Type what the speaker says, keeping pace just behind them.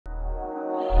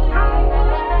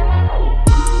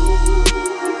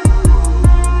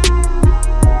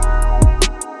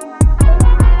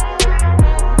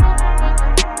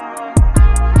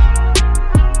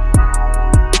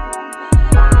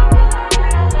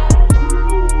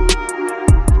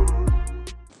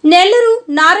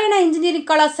Narayana engineering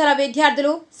కళాశాల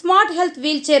విద్యార్థులు smart health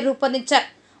wheel chair రూపొందించారు.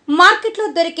 మార్కెట్లో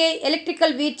దొరికే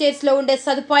ఎలక్ట్రికల్ వీల్ చైర్స్ లో ఉండే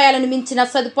సదుపాయాలను మించిన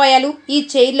సదుపాయాలు ఈ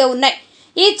చైర్ లో ఉన్నాయి.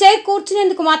 ఈ చైర్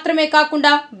కూర్చునేందుకు మాత్రమే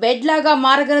కాకుండా బెడ్ లాగా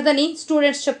మారగలదని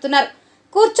స్టూడెంట్స్ చెప్తున్నారు.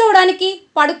 కూర్చోవడానికి,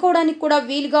 పడుకోవడానికి కూడా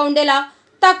వీలుగా ఉండేలా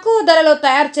తక్కువ ధరలో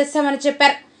తయారు చేశామని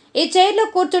చెప్పారు. ఈ చైర్లో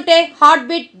కూర్చుంటే హార్ట్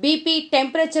బీట్, బీపీ,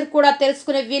 టెంపరేచర్ కూడా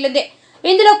తెలుసుకునే వీలుంది.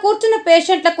 ఇందులో కూర్చున్న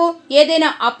పేషెంట్లకు ఏదైనా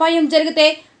అపాయం జరిగితే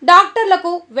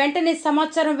డాక్టర్లకు వెంటనే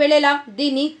సమాచారం వెళ్లేలా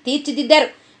దీన్ని తీర్చిదిద్దారు.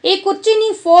 ఈ కుర్చీని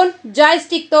ఫోన్,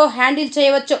 జాయ్స్టిక్ తో హ్యాండిల్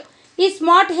చేయవచ్చు. ఈ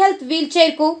స్మార్ట్ హెల్త్ వీల్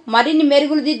చైర్ కు మరిన్ని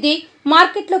మెరుగులు దిద్ది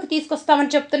మార్కెట్లోకి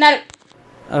తీసుకొస్తామని చెప్తున్నారు.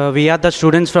 We are the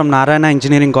students from Narayana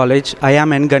Engineering College. I am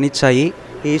N. Ganit Sai.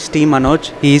 He is T. Manoj.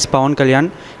 He is Pawan Kalyan.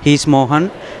 He is Mohan.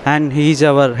 And he is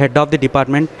our head of the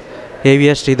department,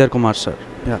 AVS Sridhar Kumar sir.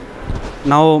 Yeah.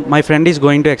 Now my friend is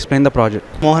going to explain the project.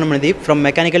 Mohan Mandeep from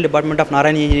Mechanical Department of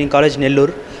Narayana Engineering College,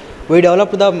 Nellore. We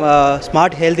developed the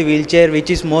smart health wheelchair which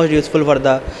is most useful for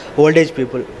the old age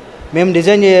people. మేము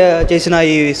design చేసిన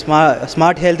ఈ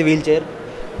smart health wheel chair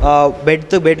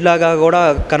bed లాగా కూడా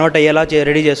convert అయ్యేలా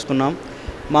ready చేసుకున్నాం.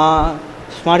 మా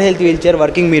smart health wheel chair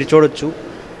working మీరు చూడొచ్చు.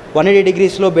 180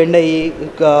 degreesలో బెండ్ అయ్యి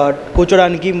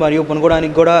కూర్చోడానికి మరియు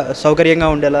పనుకోవడానికి కూడా సౌకర్యంగా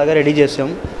ఉండేలాగా రెడీ చేసాం.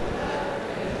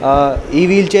 ఈ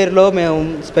వీల్ చైర్లో మేము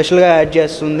స్పెషల్గా యాడ్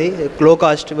చేస్తుంది లో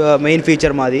కాస్ట్ మెయిన్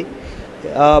ఫీచర్ మాది.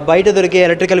 బయట దొరికే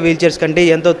ఎలక్ట్రికల్ వీల్ చైర్స్ కంటే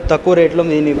ఎంతో తక్కువ రేట్లో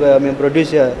మేము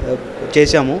ప్రొడ్యూస్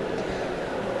చేసాము.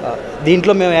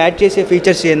 దీంట్లో మేము యాడ్ చేసే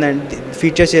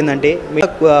ఫీచర్స్ ఏంటంటే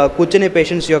కూర్చునే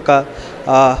పేషెంట్స్ యొక్క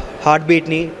హార్ట్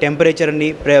బీట్ని, టెంపరేచర్ని,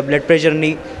 బ్లడ్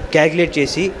ప్రెషర్ని క్యాలిక్యులేట్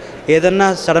చేసి ఏదన్నా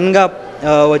సడన్గా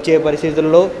వచ్చే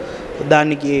పరిస్థితుల్లో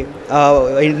దానికి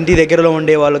ఇంటి దగ్గరలో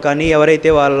ఉండే వాళ్ళు కానీ ఎవరైతే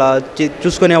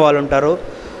చూసుకునే వాళ్ళు ఉంటారో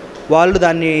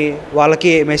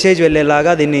వాళ్ళకి మెసేజ్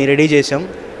వెళ్ళేలాగా దీన్ని రెడీ చేసాం.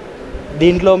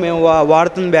 దీంట్లో మేము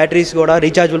వాడుతున్న బ్యాటరీస్ కూడా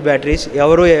రీఛార్జబుల్ బ్యాటరీస్.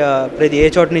 ఎవరు ప్రతి ఏ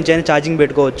చోట నుంచి అయినా ఛార్జింగ్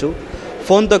పెట్టుకోవచ్చు.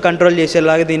 ఫోన్తో కంట్రోల్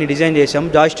చేసేలాగా దీన్ని డిజైన్ చేసాం.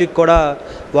 జాయ్స్టిక్ కూడా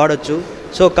వాడచ్చు.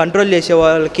 సో కంట్రోల్ చేసే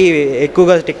వాళ్ళకి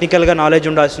ఎక్కువగా టెక్నికల్గా నాలెడ్జ్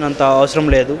ఉండాల్సినంత అవసరం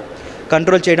లేదు.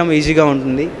 కంట్రోల్ చేయడం ఈజీగా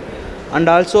ఉంటుంది. అండ్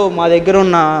ఆల్సో మా దగ్గర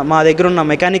ఉన్న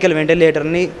మెకానికల్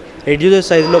వెంటిలేటర్ని రెడ్యూసర్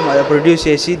సైజులో ప్రొడ్యూస్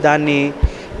చేసి దాన్ని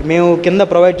మేము కింద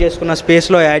ప్రొవైడ్ చేసుకున్న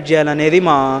స్పేస్లో యాడ్ చేయాలనేది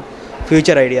మా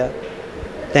future idea.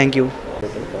 Thank you.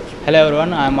 Hello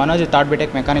everyone, I'm Manoj, third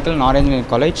BTech mechanical, Narayana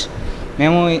engineering college.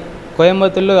 మేము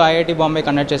కోయంబత్తూర్లో ఐఐటి బాంబే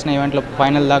కండక్ట్ చేసిన ఈవెంట్లో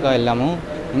ఫైనల్ దాకా వెళ్ళాము.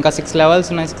 ఇంకా 6 levels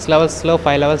ఉన్నాయి. 6 levelsలో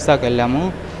 5 levels దాకా వెళ్ళాము.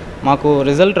 మాకు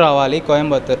రిజల్ట్ రావాలి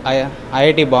కోయంబత్తూర్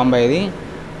ఐఐటి బాంబేది.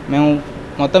 మేము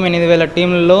మొత్తం 8,000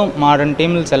 టీంలలో మా 2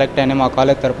 టీంలు సెలెక్ట్ అయినాయి మా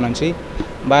కాలేజ్ తరపు నుంచి.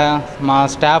 మా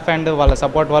స్టాఫ్ అండ్ వాళ్ళ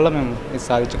సపోర్ట్ వల్ల మేము ఇది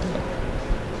సాధించగలం.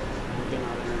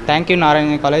 Thank you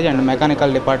Narayana college and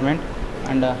mechanical department.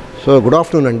 And good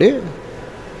afternoon అండి.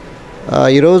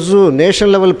 ఈరోజు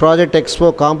national level project expo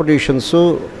competitions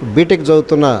BTech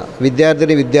చదువుతున్న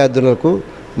విద్యార్థులకు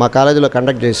మా కాలేజీలో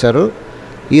కండక్ట్ చేశారు.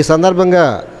 ఈ సందర్భంగా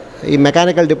ఈ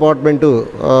మెకానికల్ డిపార్ట్మెంటు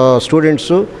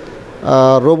స్టూడెంట్స్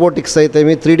రోబోటిక్స్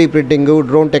అయితేమి, 3D printing,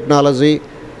 drone technology,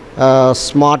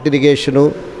 smart irrigation,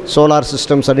 solar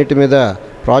systems అన్నిటి మీద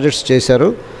ప్రాజెక్ట్స్ చేశారు.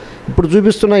 ఇప్పుడు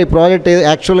చూపిస్తున్న ఈ ప్రాజెక్ట్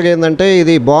యాక్చువల్గా ఏంటంటే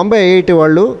ఇది బాంబే ఐఐటి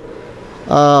వాళ్ళు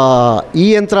ఈ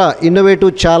యంత్ర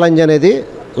ఇన్నోవేటివ్ ఛాలెంజ్ అనేది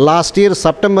లాస్ట్ ఇయర్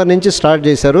సెప్టెంబర్ నుంచి స్టార్ట్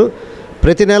చేశారు.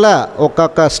 ప్రతి నెల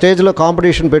ఒక్కొక్క స్టేజ్లో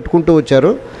కాంపిటీషన్ పెట్టుకుంటూ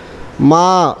వచ్చారు. మా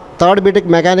third BTech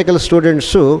mechanical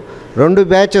students 2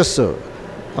 batches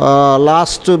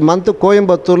last month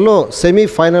కోయంబత్తూర్లో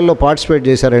సెమీఫైనల్లో పార్టిసిపేట్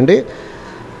చేశారండి.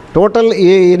 టోటల్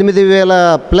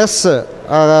 8,000+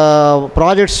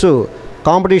 ప్రాజెక్ట్స్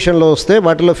కాంపిటీషన్లో వస్తే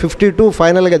వాటిలో 52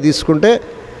 ఫైనల్గా తీసుకుంటే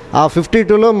ఆ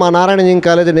 52లో మా Narayana engineering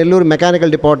college Nellore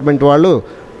mechanical department వాళ్ళు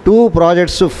 2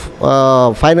 ప్రాజెక్ట్స్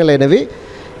ఫైనల్ అయినవి.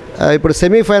 ఇప్పుడు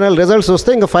సెమీఫైనల్ రిజల్ట్స్ వస్తే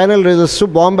ఇంకా ఫైనల్ రిజల్ట్స్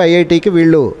బాంబే ఐఐటికి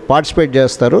వీళ్ళు పార్టిసిపేట్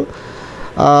చేస్తారు.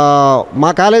 మా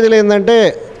కాలేజీలో ఏంటంటే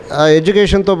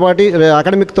ఎడ్యుకేషన్తో పాటు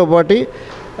అకాడమిక్తో పాటు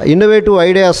ఇన్నోవేటివ్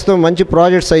ఐడియాస్తో మంచి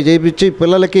ప్రాజెక్ట్స్ అవి చేయించి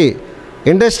పిల్లలకి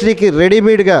ఇండస్ట్రీకి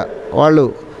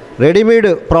రెడీమేడ్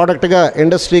ప్రోడక్ట్గా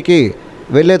ఇండస్ట్రీకి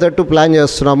వెళ్ళేటట్టు ప్లాన్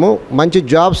చేస్తున్నాము. మంచి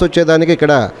జాబ్స్ వచ్చేదానికి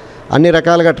ఇక్కడ అన్ని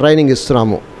రకాలుగా ట్రైనింగ్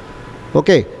ఇస్తున్నాము.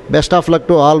 Okay, best of luck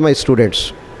to all my students.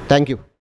 Thank you.